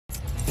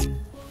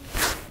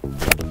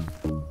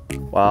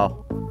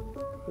Wow.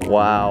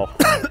 Wow.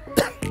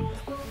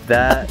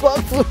 That.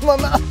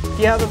 If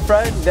you have a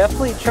friend,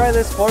 definitely try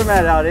this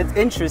format out. It's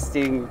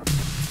interesting.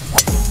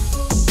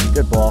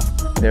 Good ball.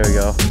 There we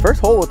go.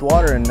 First hole with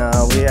water, and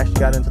we actually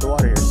got into the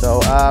water here.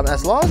 So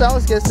as long as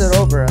Alex gets it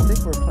over, I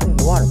think we're playing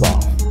the water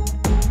ball.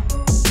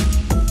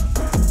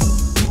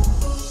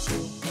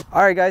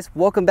 All right, guys,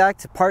 welcome back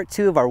to part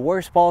 2 of our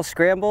worst ball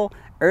scramble.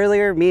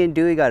 Earlier, me and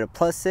Dewey got a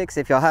 +6.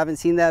 If y'all haven't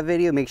seen that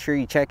video, make sure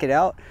you check it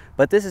out.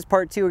 But this is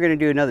part 2. We're gonna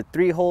do another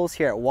 3 holes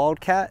here at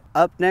Wildcat.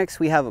 Up next,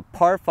 we have a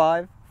par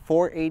 5,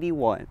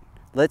 481.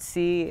 Let's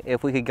see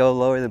if we could go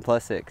lower than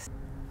 +6.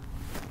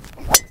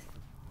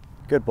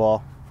 Good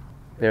ball.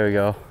 There we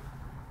go.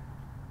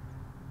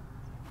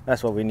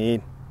 That's what we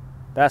need.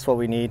 That's what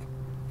we need.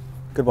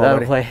 Good ball, That'll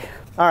buddy. play.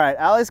 All right,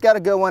 Alex got a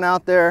good one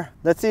out there.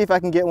 Let's see if I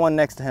can get one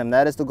next to him.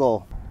 That is the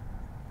goal.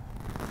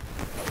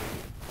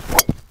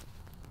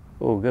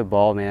 Oh, good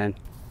ball, man.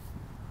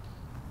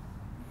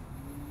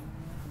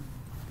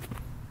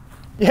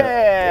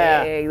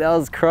 Yeah! Dang, that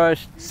was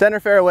crushed.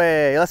 Center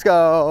fairway, let's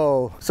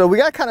go. So we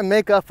got to kind of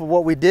make up for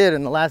what we did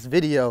in the last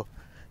video.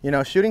 You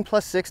know, shooting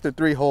 +6 through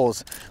 3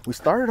 holes. We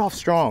started off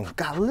strong,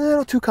 got a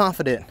little too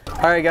confident.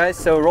 All right, guys,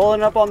 so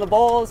rolling up on the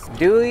balls.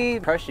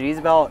 Dewey crushed it. He's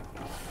about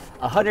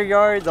 100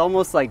 yards,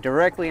 almost like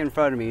directly in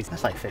front of me.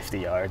 That's like 50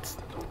 yards.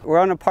 We're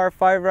on a par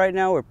 5 right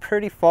now. We're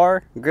pretty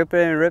far, grip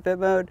it and rip it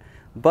mode,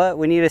 but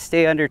we need to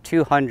stay under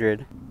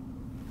 200.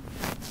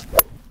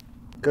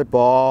 Good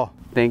ball.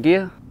 Thank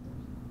you.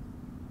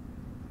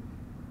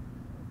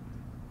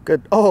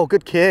 Good, oh,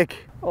 good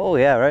kick. Oh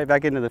yeah, right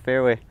back into the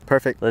fairway.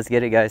 Perfect. Let's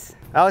get it, guys.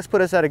 Alex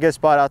put us at a good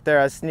spot out there.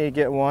 I just need to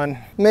get one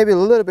maybe a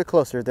little bit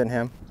closer than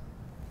him.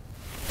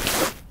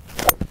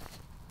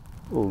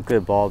 Oh,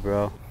 good ball,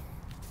 bro.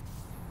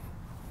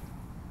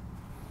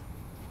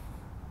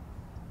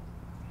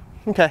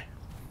 Okay,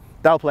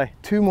 that'll play.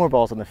 2 more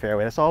balls on the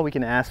fairway. That's all we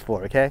can ask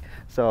for, okay?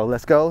 So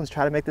let's go. Let's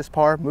try to make this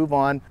par, move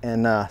on,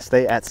 and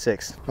stay at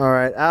 6. All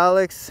right,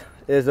 Alex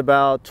is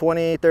about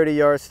 20, 30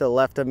 yards to the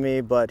left of me,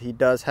 but he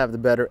does have the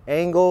better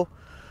angle.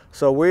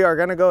 So we are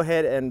gonna go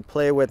ahead and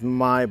play with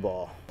my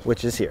ball,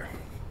 which is here.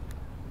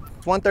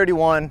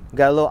 131,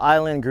 got a little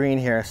island green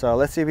here. So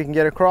let's see if we can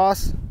get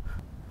across.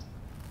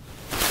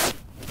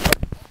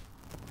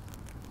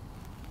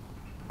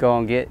 Go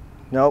on, get.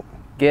 Nope.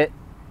 Get.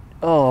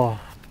 Oh.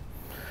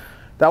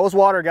 That was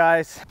water,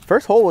 guys.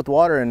 First hole with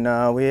water,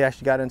 and we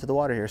actually got into the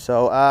water here.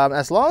 So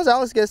as long as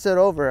Alex gets it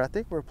over, I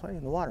think we're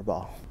playing the water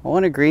ball. I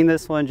want to green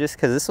this one just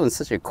because this one's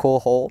such a cool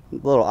hole.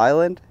 Little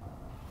island.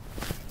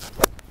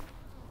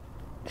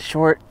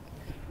 Short.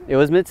 It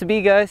was meant to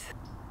be, guys.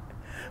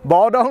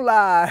 Ball don't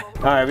lie.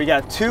 All right, we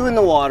got 2 in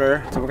the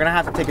water, so we're gonna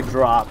have to take a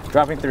drop.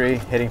 Dropping 3,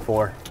 hitting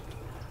 4.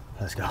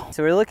 Let's go.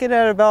 So we're looking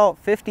at about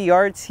 50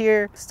 yards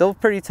here. Still a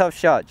pretty tough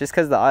shot just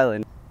because of the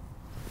island.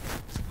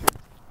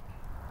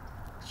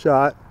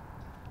 Shot,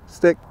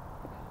 stick.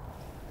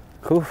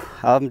 Whew,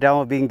 I'm down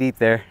with being deep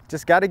there.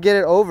 Just got to get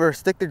it over,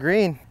 stick the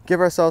green.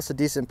 Give ourselves a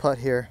decent putt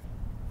here.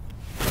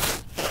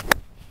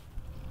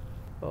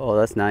 Oh,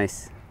 that's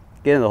nice.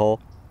 Get in the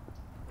hole.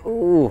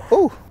 Ooh,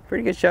 Ooh,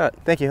 pretty good shot.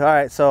 thank you. All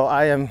right, so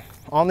I am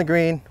on the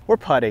green. We're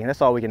putting,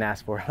 that's all we can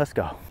ask for. Let's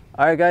go.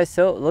 All right, guys,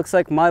 so it looks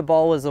like my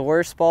ball was the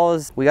worst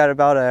balls. We got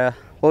about a,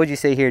 what would you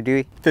say here,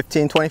 Dewey?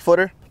 15, 20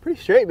 footer. Pretty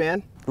straight,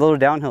 man. A little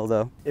downhill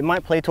though. It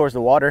might play towards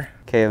the water.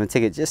 Okay, I'm gonna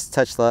take it just a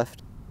touch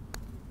left.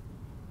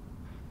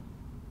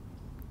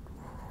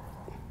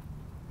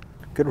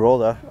 Good roll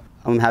though.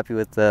 I'm happy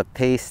with the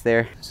pace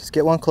there. Just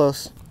get one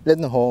close.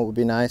 In the hole would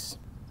be nice.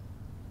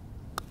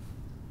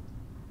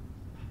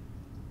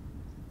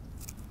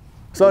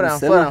 Slow down,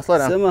 slow down, slow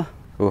down. Simma.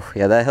 Ooh,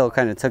 yeah, that hill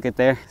kind of took it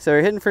there. So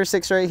we're hitting for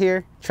 6 right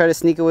here. Try to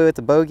sneak away with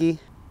the bogey.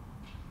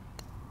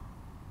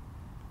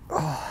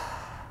 Oh.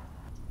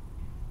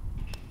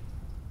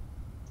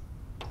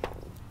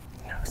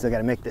 Still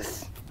gotta make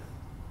this.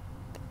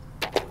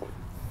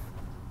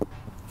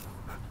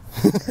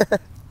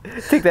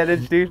 Take that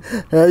edge, dude.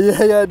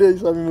 Yeah, I did.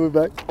 Just let me move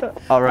back.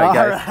 All right,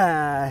 guys.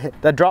 All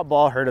right. That drop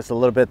ball hurt us a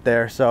little bit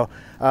there. So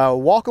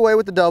walk away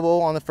with the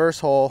double on the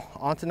first hole.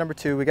 On to number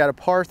 2. We got a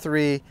par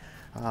 3.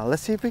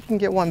 Let's see if we can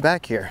get one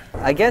back here.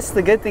 I guess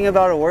the good thing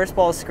about a worst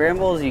ball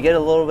scramble is you get a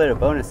little bit of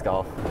bonus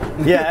golf.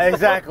 Yeah,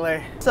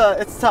 exactly.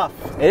 It's tough.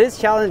 It is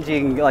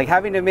challenging, like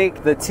having to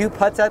make the 2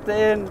 putts at the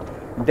end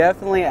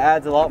definitely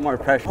adds a lot more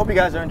pressure. Hope you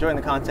guys are enjoying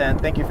the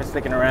content. Thank you for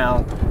sticking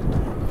around.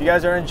 If you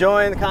guys are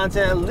enjoying the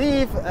content,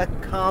 leave a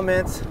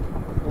comment,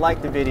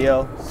 like the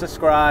video,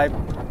 subscribe.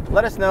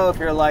 Let us know if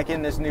you're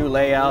liking this new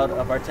layout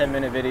of our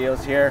 10-minute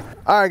videos here.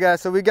 All right,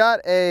 guys, so we got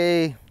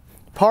a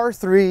par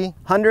 3,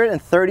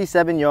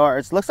 137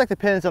 yards. Looks like the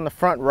pin's on the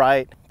front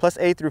right, plus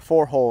 8 through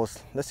 4 holes.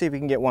 Let's see if we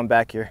can get one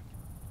back here.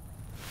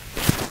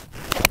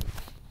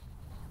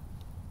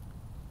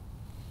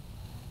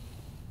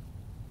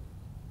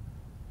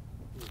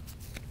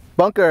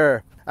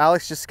 Bunker.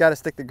 Alex just got to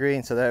stick the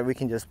green so that we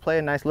can just play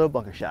a nice little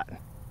bunker shot.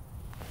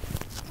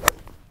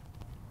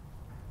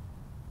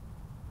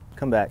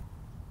 Come back.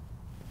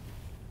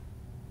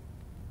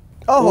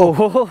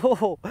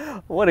 Oh,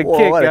 what a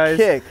kick, what guys. a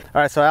kick.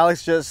 All right, so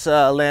Alex just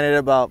landed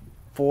about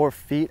 4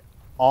 feet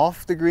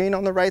off the green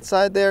on the right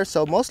side there.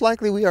 So most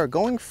likely we are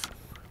going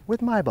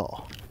with my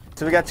ball.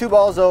 So we got 2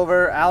 balls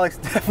over. Alex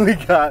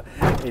definitely got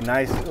a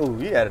nice, oh,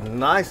 he had a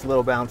nice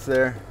little bounce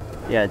there.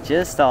 Yeah,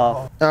 just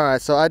off. All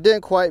right, so I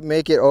didn't quite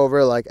make it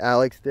over like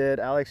Alex did.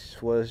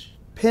 Alex was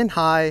pin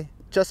high,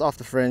 just off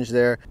the fringe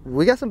there.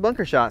 We got some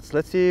bunker shots.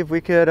 Let's see if we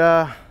could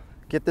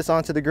get this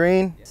onto the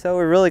green. So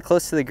we're really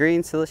close to the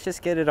green, so let's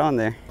just get it on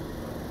there.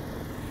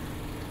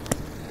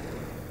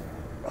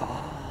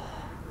 Oh,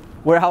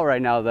 we're out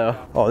right now though.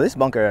 Oh, this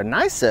bunker,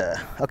 nice.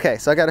 Okay,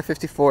 so I got a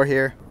 54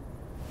 here.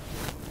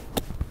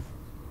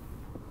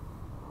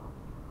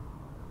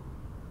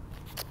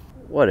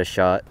 What a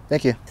shot.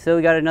 Thank you. So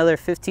we got another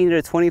 15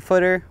 to 20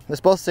 footer. Let's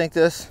both sink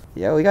this.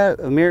 Yeah, we got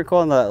a miracle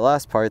on the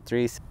last part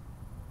 3.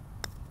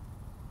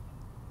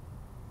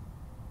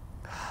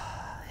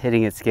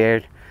 Hitting it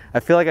scared.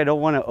 I feel like I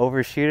don't want to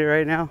overshoot it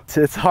right now.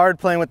 It's hard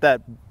playing with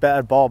that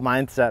bad ball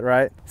mindset,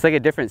 right? It's like a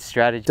different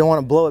strategy. Don't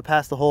want to blow it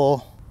past the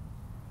hole.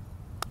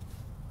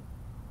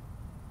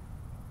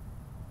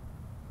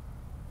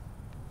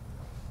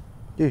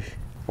 Eesh.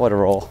 What a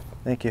roll.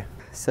 Thank you.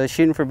 So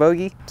shooting for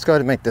bogey. Let's go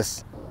ahead and make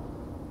this.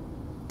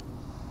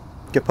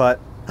 Good putt.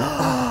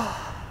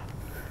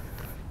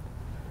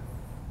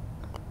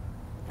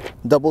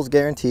 Doubles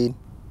guaranteed.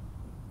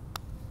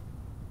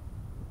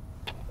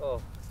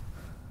 Oh.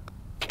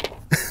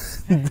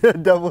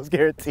 Doubles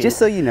guaranteed. Just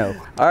so you know.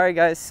 All right,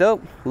 guys.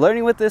 So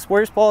learning with this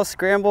worst ball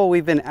scramble,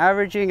 we've been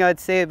averaging, I'd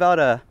say,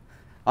 about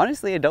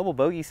honestly a double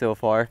bogey so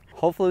far.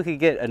 Hopefully we could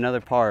get another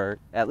par,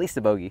 at least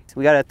a bogey. So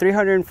we got a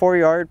 304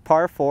 yard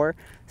par 4.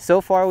 So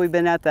far we've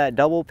been at that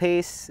double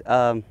pace.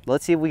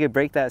 Let's see if we could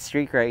break that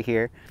streak right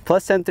here.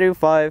 Plus 10 through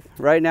 5.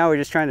 Right now we're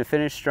just trying to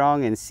finish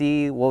strong and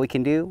see what we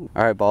can do.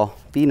 All right, ball,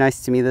 be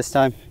nice to me this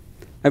time.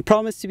 I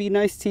promise to be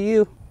nice to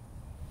you.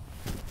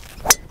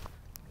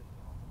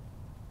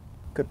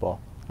 Good ball.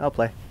 I'll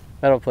play.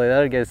 That'll play,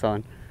 that'll get us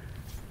on.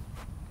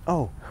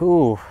 Oh.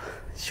 Ooh,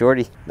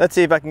 shorty. Let's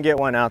see if I can get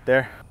one out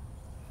there.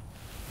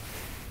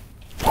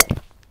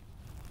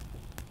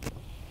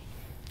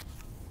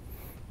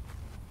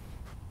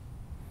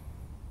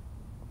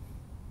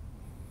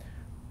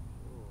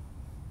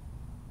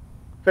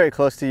 Very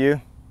close to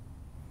you.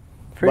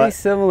 Pretty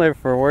similar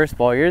for worst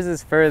ball. Yours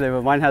is further,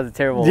 but mine has a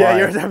terrible lie. Yeah,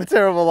 yours have a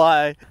terrible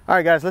lie. All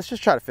right, guys, let's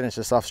just try to finish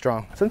this off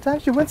strong.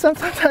 Sometimes you win some,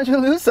 sometimes you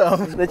lose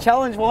some. The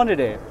challenge wanted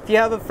it. If you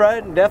have a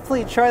friend,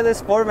 definitely try this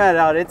format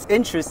out. It's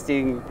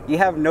interesting. You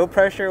have no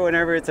pressure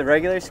whenever it's a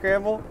regular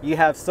scramble. You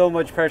have so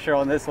much pressure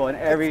on this one,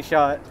 every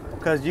shot.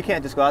 Because you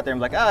can't just go out there and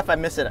be like, ah, if I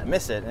miss it, I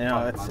miss it. You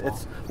know,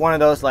 it's one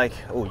of those like,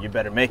 oh, you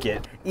better make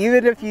it.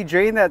 Even if you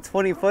drain that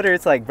 20 footer,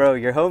 it's like, bro,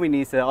 your homie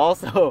needs to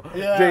also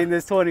drain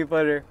this 20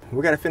 footer.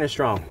 We got to finish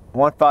strong.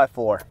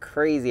 154.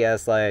 Crazy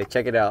ass lie.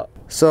 Check it out.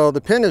 So the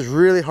pin is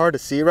really hard to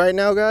see right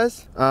now,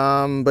 guys.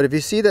 But if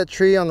you see that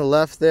tree on the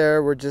left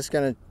there, we're just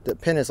gonna, the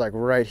pin is like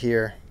right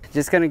here.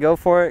 Just gonna go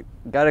for it.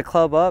 Got to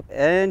club up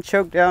and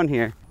choke down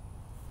here.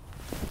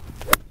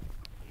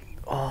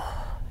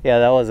 Oh, yeah,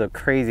 that was a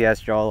crazy ass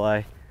draw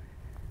lie.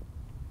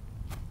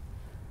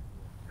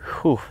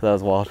 Whew, that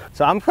was wild.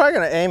 So I'm probably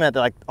gonna aim at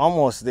like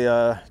almost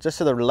the just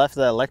to the left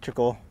of the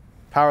electrical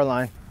power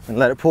line and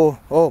let it pull.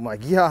 Oh my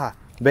god,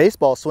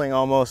 baseball swing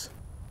almost.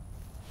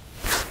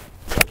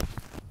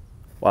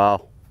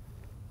 Wow,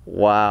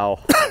 wow.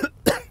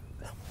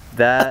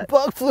 That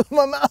bug flew in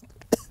my mouth.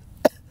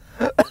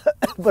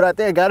 But I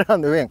think I got it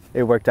on the ring.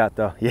 It worked out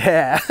though.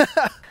 Yeah.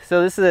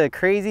 So this is a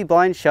crazy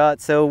blind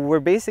shot. So we're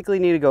basically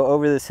need to go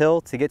over this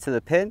hill to get to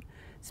the pin.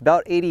 It's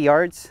about 80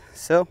 yards.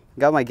 So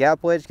got my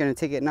gap wedge, gonna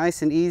take it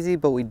nice and easy,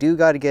 but we do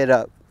got to get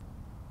up.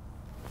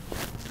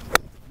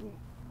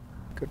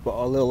 Good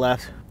ball, a little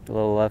left. A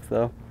little left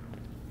though.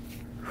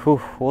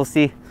 Whew, we'll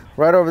see.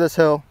 Right over this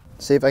hill.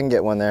 See if I can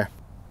get one there.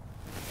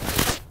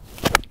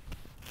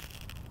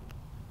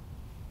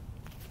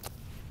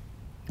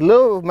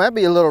 Might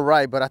be a little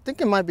right, but I think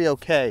it might be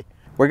okay.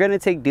 We're gonna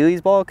take Dewey's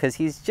ball because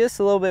he's just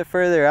a little bit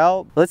further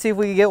out. Let's see if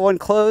we can get one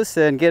close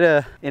and get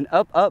an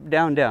up, up,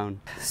 down,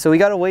 down. So we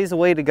got a ways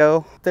away to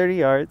go, 30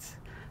 yards.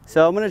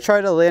 So I'm gonna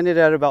try to land it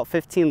at about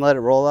 15, let it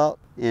roll out,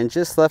 and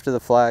just left of the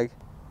flag.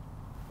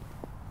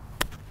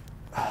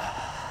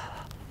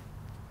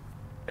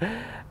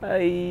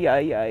 Ay,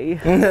 ay, ay.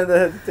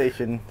 The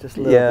hesitation, just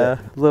a little bit. Yeah,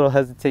 a little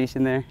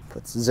hesitation there.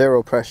 Puts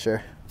zero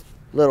pressure,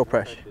 little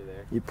pressure.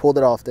 You pulled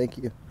it off, thank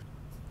you.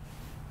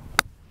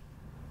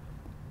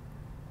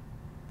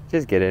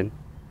 Just get in.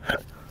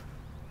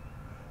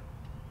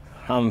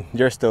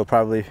 You're still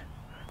probably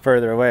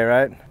further away,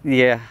 right?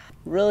 Yeah,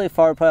 really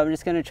far, but I'm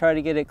just gonna try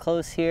to get it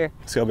close here.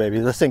 Let's go, baby.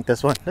 Let's sink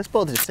this one. Let's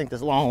both just sink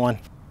this long one.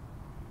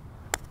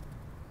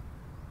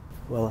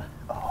 Well,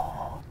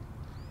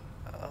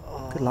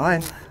 good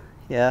line.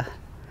 Yeah.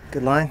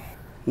 Good line.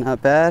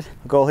 Not bad.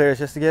 The goal here is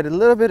just to get a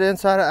little bit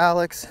inside of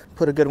Alex.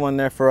 Put a good one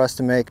there for us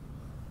to make.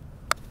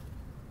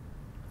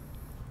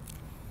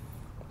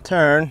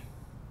 Turn.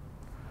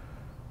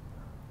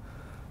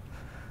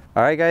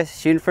 All right, guys,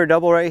 shooting for a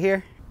double right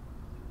here.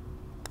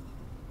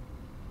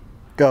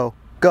 Go,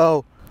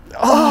 go.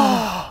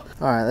 Oh!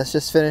 All right, let's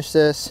just finish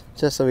this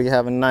just so we can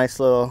have a nice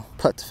little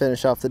putt to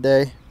finish off the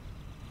day.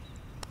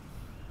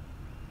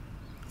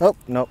 Oh,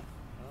 nope.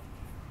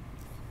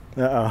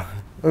 Uh-oh.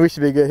 We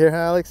should be good here, huh,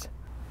 Alex?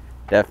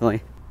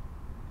 Definitely.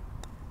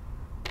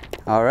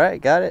 All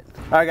right, got it.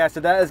 All right, guys, so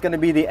that is going to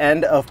be the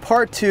end of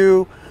part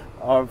 2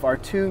 of our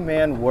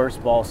 2-man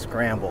worst ball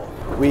scramble.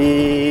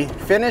 We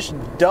finished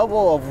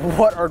double of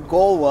what our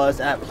goal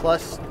was at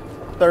plus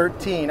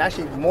 13,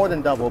 actually more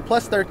than double,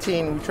 plus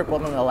 13. We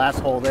tripled on the last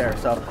hole there.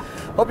 So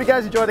hope you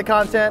guys enjoy the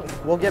content.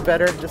 We'll get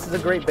better. This is a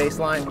great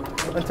baseline.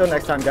 Until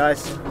next time,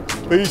 guys.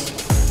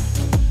 Peace.